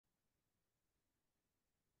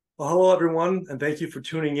Well, hello, everyone, and thank you for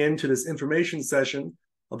tuning in to this information session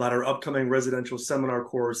about our upcoming residential seminar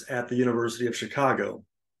course at the University of Chicago.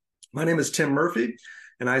 My name is Tim Murphy,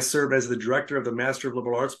 and I serve as the director of the Master of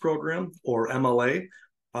Liberal Arts program, or MLA,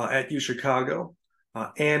 at UChicago.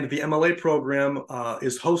 And the MLA program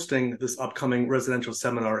is hosting this upcoming residential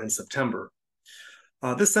seminar in September.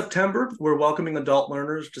 This September, we're welcoming adult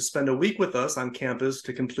learners to spend a week with us on campus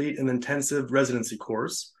to complete an intensive residency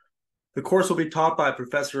course. The course will be taught by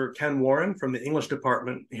Professor Ken Warren from the English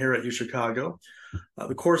department here at UChicago.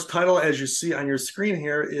 The course title, as you see on your screen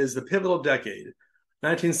here, is The Pivotal Decade,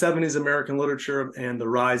 1970s American Literature and the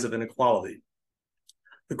Rise of Inequality.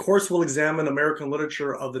 The course will examine American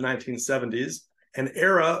literature of the 1970s, an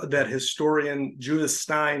era that historian Judith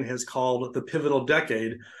Stein has called the pivotal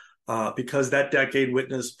decade, because that decade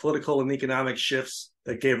witnessed political and economic shifts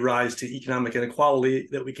that gave rise to economic inequality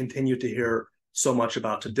that we continue to hear so much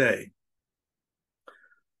about today.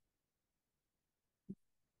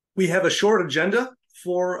 We have a short agenda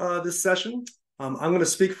for this session. I'm going to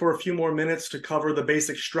speak for a few more minutes to cover the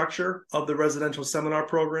basic structure of the residential seminar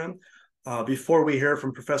program before we hear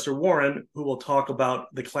from Professor Warren, who will talk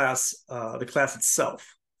about the class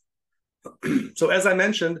itself. So as I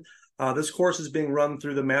mentioned, this course is being run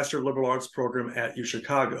through the Master of Liberal Arts program at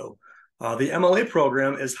UChicago. The MLA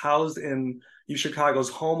program is housed in UChicago's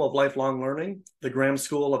home of lifelong learning, the Graham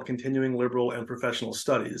School of Continuing Liberal and Professional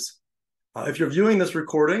Studies. If you're viewing this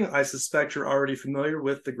recording, I suspect you're already familiar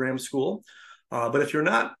with the Graham School, but if you're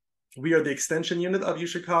not, we are the extension unit of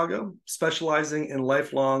UChicago, specializing in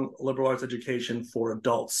lifelong liberal arts education for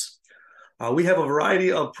adults. We have a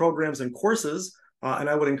variety of programs and courses, and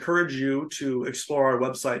I would encourage you to explore our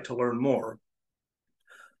website to learn more.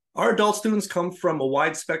 Our adult students come from a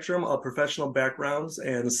wide spectrum of professional backgrounds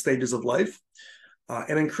and stages of life,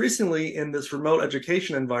 and increasingly in this remote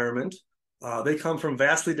education environment, they come from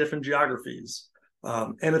vastly different geographies.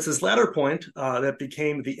 And it's this latter point that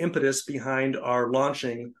became the impetus behind our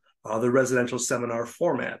launching the residential seminar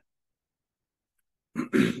format.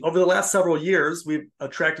 Over the last several years, we've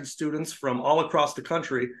attracted students from all across the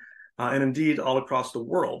country and indeed all across the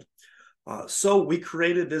world. So we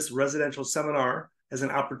created this residential seminar as an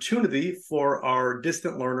opportunity for our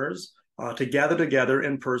distant learners to gather together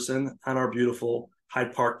in person on our beautiful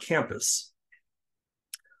Hyde Park campus.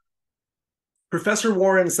 Professor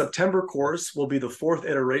Warren's September course will be the fourth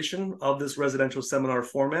iteration of this residential seminar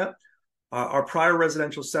format. Our prior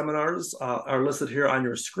residential seminars are listed here on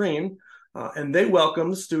your screen, and they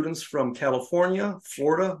welcome students from California,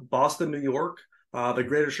 Florida, Boston, New York, the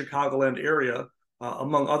greater Chicagoland area,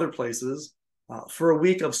 among other places, for a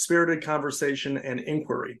week of spirited conversation and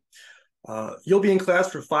inquiry. You'll be in class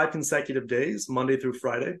for 5 consecutive days, Monday through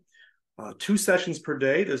Friday, 2 sessions per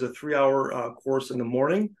day. There's a 3-hour course in the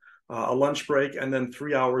morning, a lunch break, and then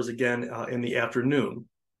 3 hours again in the afternoon.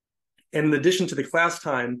 And in addition to the class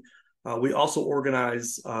time, we also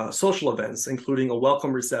organize social events, including a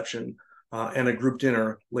welcome reception and a group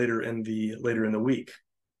dinner later in the week.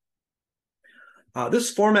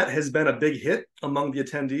 This format has been a big hit among the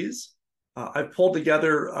attendees. I've pulled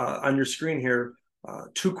together on your screen here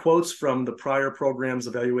 2 quotes from the prior program's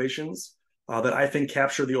evaluations that I think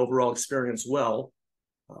capture the overall experience well.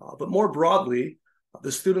 But more broadly,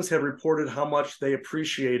 the students have reported how much they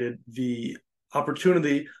appreciated the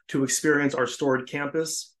opportunity to experience our storied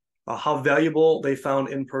campus, how valuable they found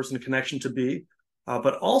in-person connection to be,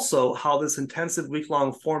 but also how this intensive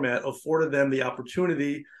week-long format afforded them the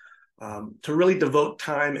opportunity to really devote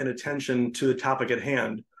time and attention to the topic at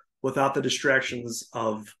hand without the distractions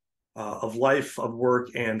of life, of work,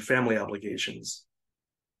 and family obligations.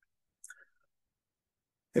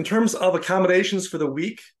 In terms of accommodations for the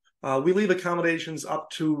week, we leave accommodations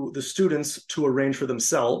up to the students to arrange for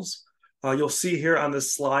themselves. You'll see here on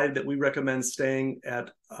this slide that we recommend staying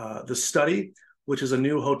at the Study, which is a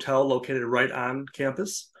new hotel located right on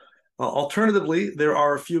campus. Alternatively, there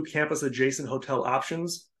are a few campus-adjacent hotel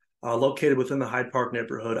options located within the Hyde Park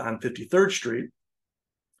neighborhood on 53rd Street.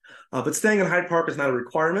 But staying in Hyde Park is not a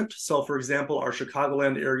requirement. So, for example, our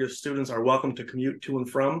Chicagoland area students are welcome to commute to and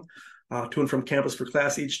from campus for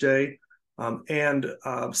class each day.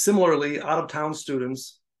 Similarly, out-of-town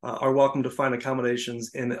students are welcome to find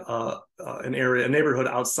accommodations in a neighborhood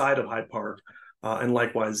outside of Hyde Park, and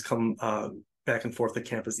likewise come back and forth to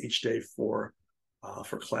campus each day for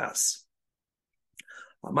class.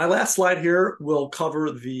 My last slide here will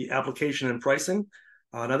cover the application and pricing.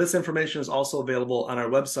 Now, this information is also available on our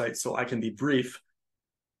website, so I can be brief.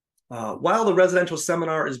 While the residential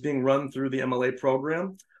seminar is being run through the MLA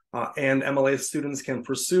program, and MLA students can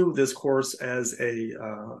pursue this course as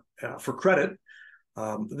for credit,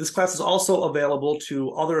 This class is also available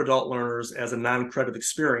to other adult learners as a non-credit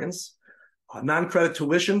experience. Non-credit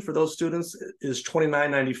tuition for those students is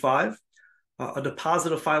 $29.95. A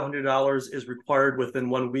deposit of $500 is required within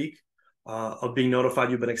 1 week of being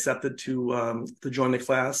notified you've been accepted to join the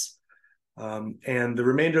class. And the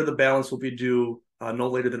remainder of the balance will be due no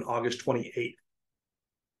later than August 28th.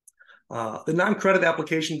 The non-credit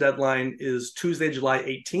application deadline is Tuesday, July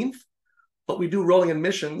 18th, but we do rolling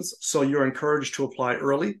admissions, so you're encouraged to apply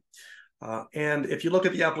early. And if you look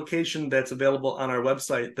at the application that's available on our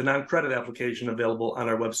website, the non-credit application available on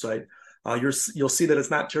our website, you'll see that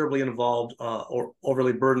it's not terribly involved or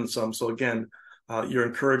overly burdensome. So again, you're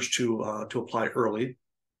encouraged to apply early.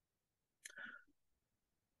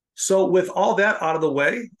 So with all that out of the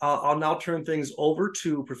way, I'll now turn things over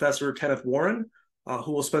to Professor Kenneth Warren,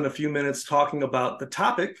 who will spend a few minutes talking about the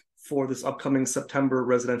topic for this upcoming September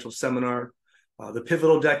residential seminar, the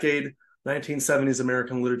pivotal decade, 1970s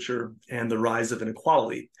American literature, and the rise of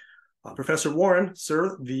inequality. Professor Warren,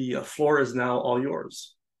 sir, the floor is now all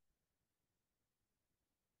yours.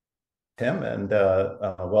 Tim, and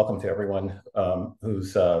welcome to everyone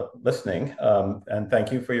who's listening. And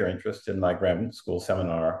thank you for your interest in my graduate school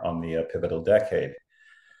seminar on the pivotal decade.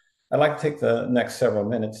 I'd like to take the next several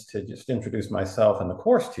minutes to just introduce myself and the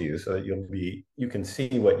course to you so that you can see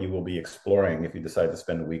what you will be exploring if you decide to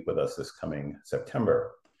spend a week with us this coming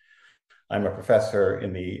September. I'm a professor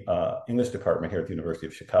in the English department here at the University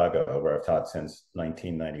of Chicago, where I've taught since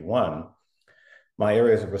 1991. My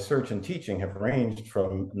areas of research and teaching have ranged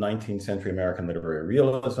from 19th century American literary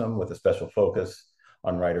realism, with a special focus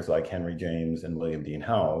on writers like Henry James and William Dean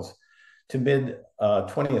Howells, to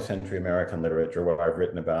mid-20th century American literature, where I've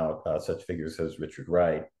written about such figures as Richard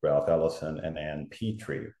Wright, Ralph Ellison, and Anne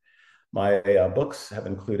Petrie. My books have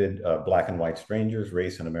included Black and White Strangers,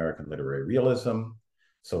 Race and American Literary Realism,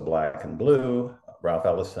 So Black and Blue, Ralph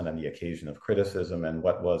Ellison and the Occasion of Criticism, and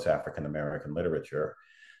What Was African American Literature.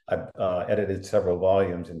 I've edited several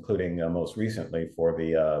volumes, including most recently for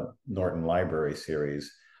the Norton Library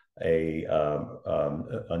series, a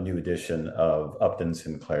new edition of Upton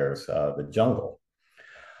Sinclair's The Jungle.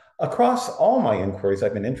 Across all my inquiries,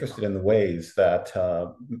 I've been interested in the ways that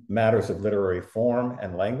matters of literary form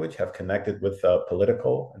and language have connected with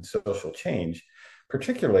political and social change,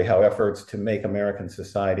 particularly how efforts to make American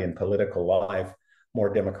society and political life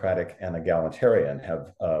more democratic and egalitarian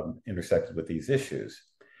have intersected with these issues.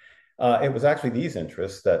 It was actually these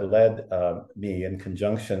interests that led me, in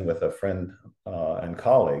conjunction with a friend and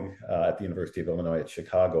colleague at the University of Illinois at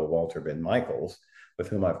Chicago, Walter Ben Michaels, with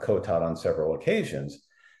whom I've co-taught on several occasions,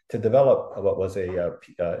 to develop what was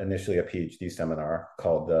initially a PhD seminar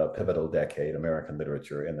called The Pivotal Decade, American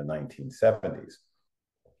Literature in the 1970s.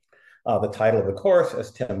 The title of the course,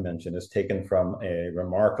 as Tim mentioned, is taken from a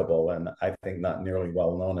remarkable and I think not nearly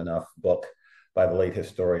well-known enough book by the late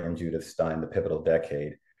historian Judith Stein, The Pivotal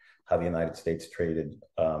Decade, How the United States Traded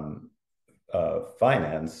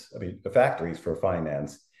factories for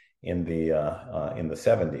finance in the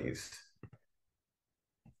 70s.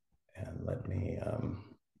 And let me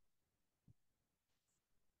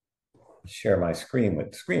share my screen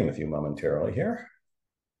with you momentarily here.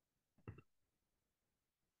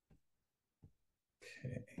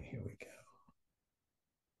 Okay, here we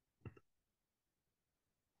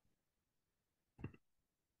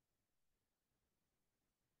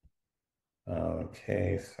go.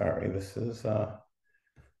 Okay, sorry, this is, I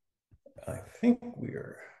think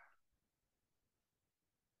we're,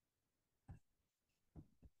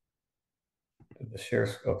 the share,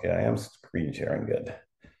 okay, I am screen sharing, good.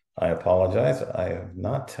 I apologize, I have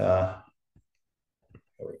not, here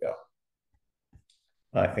we go.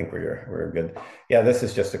 I think we're good. Yeah, this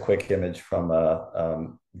is just a quick image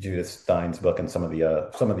from Judith Stein's book and some of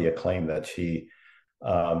the acclaim that she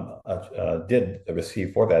did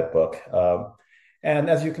receive for that book. And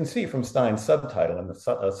as you can see from Stein's subtitle and the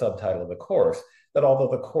subtitle of the course, that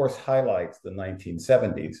although the course highlights the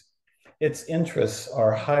 1970s, its interests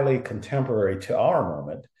are highly contemporary to our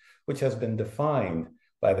moment, which has been defined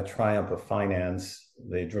by the triumph of finance,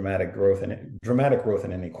 the dramatic growth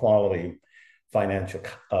in inequality, financial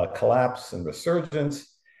collapse and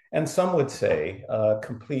resurgence, and some would say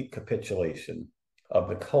complete capitulation of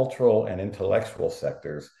the cultural and intellectual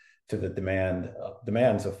sectors to the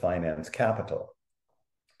demands of finance capital.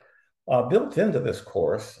 Built into this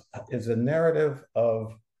course is a narrative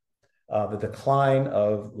of the decline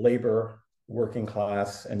of labor, working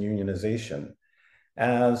class, and unionization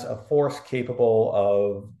as a force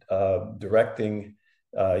capable of directing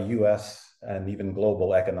US and even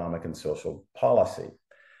global economic and social policy.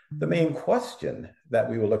 The main question that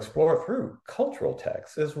we will explore through cultural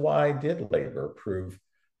texts is, why did labor prove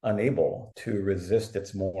unable to resist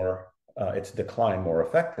its decline more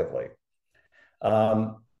effectively?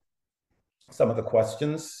 Some of the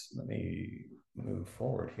questions, let me move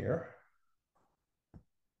forward here.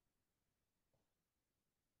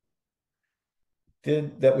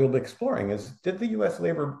 That we'll be exploring is, did U.S.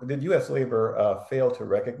 labor fail to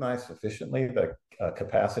recognize sufficiently the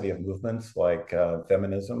capacity of movements like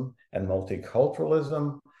feminism and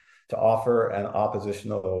multiculturalism to offer an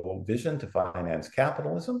oppositional vision to finance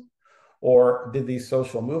capitalism? Or did these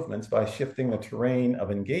social movements, by shifting the terrain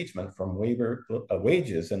of engagement from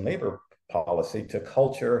wages and labor policy to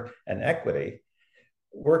culture and equity,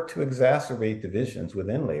 work to exacerbate divisions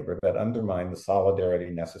within labor that undermine the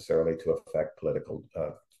solidarity necessarily to affect political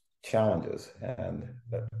challenges? And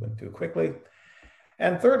that went too quickly.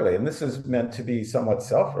 And thirdly, and this is meant to be somewhat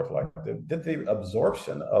self-reflective, did the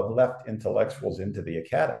absorption of left intellectuals into the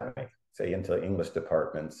academy, say into English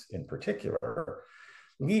departments in particular,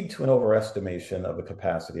 lead to an overestimation of the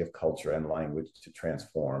capacity of culture and language to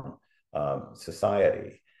transform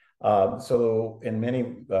society? So in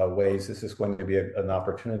many ways, this is going to be an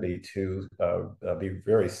opportunity to be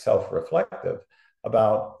very self-reflective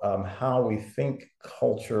about how we think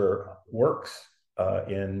culture works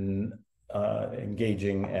in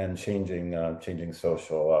engaging and changing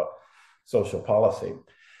social policy.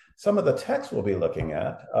 Some of the texts we'll be looking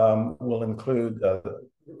at will include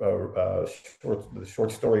the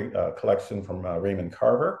short story collection from Raymond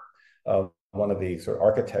Carver, one of the sort of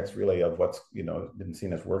architects really of what's been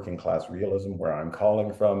seen as working class realism, where I'm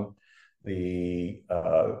calling from. The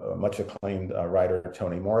much acclaimed writer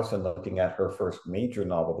Toni Morrison, looking at her first major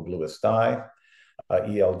novel, The Bluest Eye.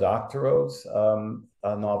 E.L. Doctorow's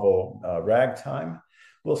novel Ragtime.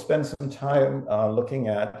 We'll spend some time looking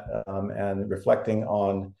at and reflecting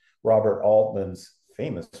on Robert Altman's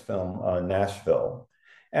famous film Nashville.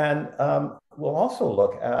 And we'll also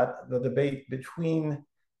look at the debate between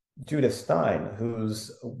Judith Stein,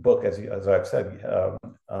 whose book, as I've said,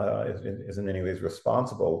 is in many ways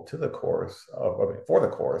responsible to the course for the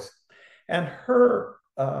course, and her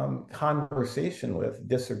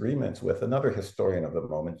disagreements with another historian of the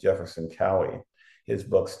moment, Jefferson Cowie. His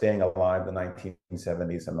book, Staying Alive, the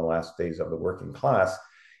 1970s and the Last Days of the Working Class,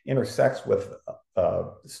 intersects with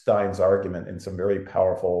Stein's argument in some very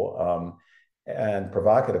powerful and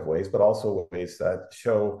provocative ways, but also ways that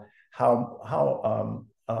show how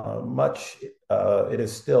much it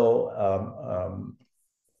is still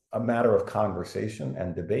a matter of conversation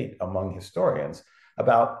and debate among historians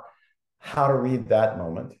about how to read that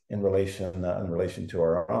moment in relation to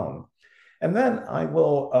our own. And then I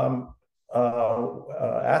will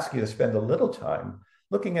ask you to spend a little time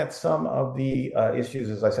looking at some of the issues,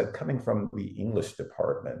 as I said, coming from the English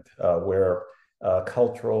department, where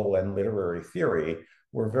cultural and literary theory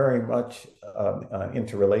were very much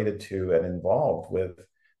interrelated to and involved with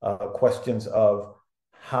questions of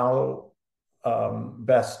how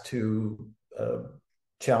best to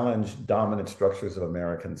challenge dominant structures of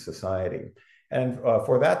American society. And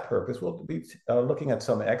for that purpose, we'll be looking at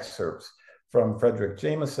some excerpts from Frederick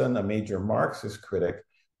Jameson, a major Marxist critic,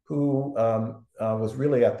 who was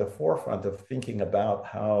really at the forefront of thinking about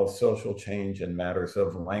how social change and matters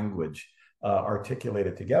of language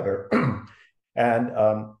articulated together. And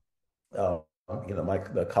the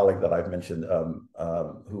colleague that I've mentioned,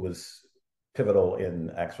 who was pivotal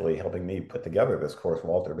in actually helping me put together this course,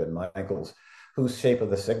 Walter Ben Michaels, whose Shape of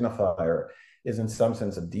the Signifier is in some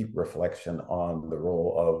sense a deep reflection on the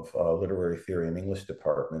role of literary theory in English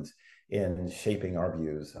departments in shaping our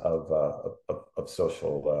views of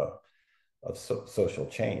social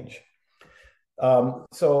change.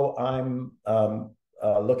 So I'm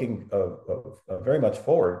looking very much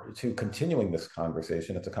forward to continuing this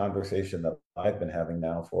conversation. It's a conversation that I've been having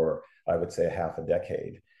now for, I would say, half a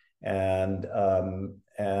decade, and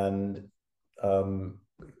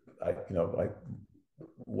I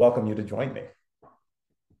welcome you to join me.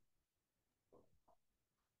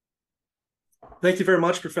 Thank you very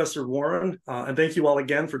much, Professor Warren, and thank you all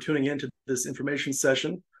again for tuning in to this information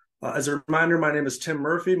session. As a reminder, my name is Tim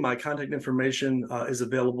Murphy. My contact information is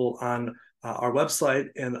available on our website,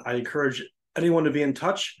 and I encourage anyone to be in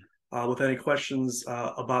touch with any questions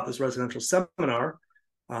about this residential seminar.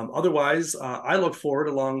 Otherwise, I look forward,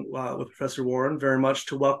 along with Professor Warren, very much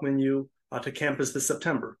to welcoming you to campus this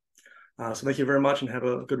September. So thank you very much, and have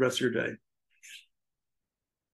a good rest of your day.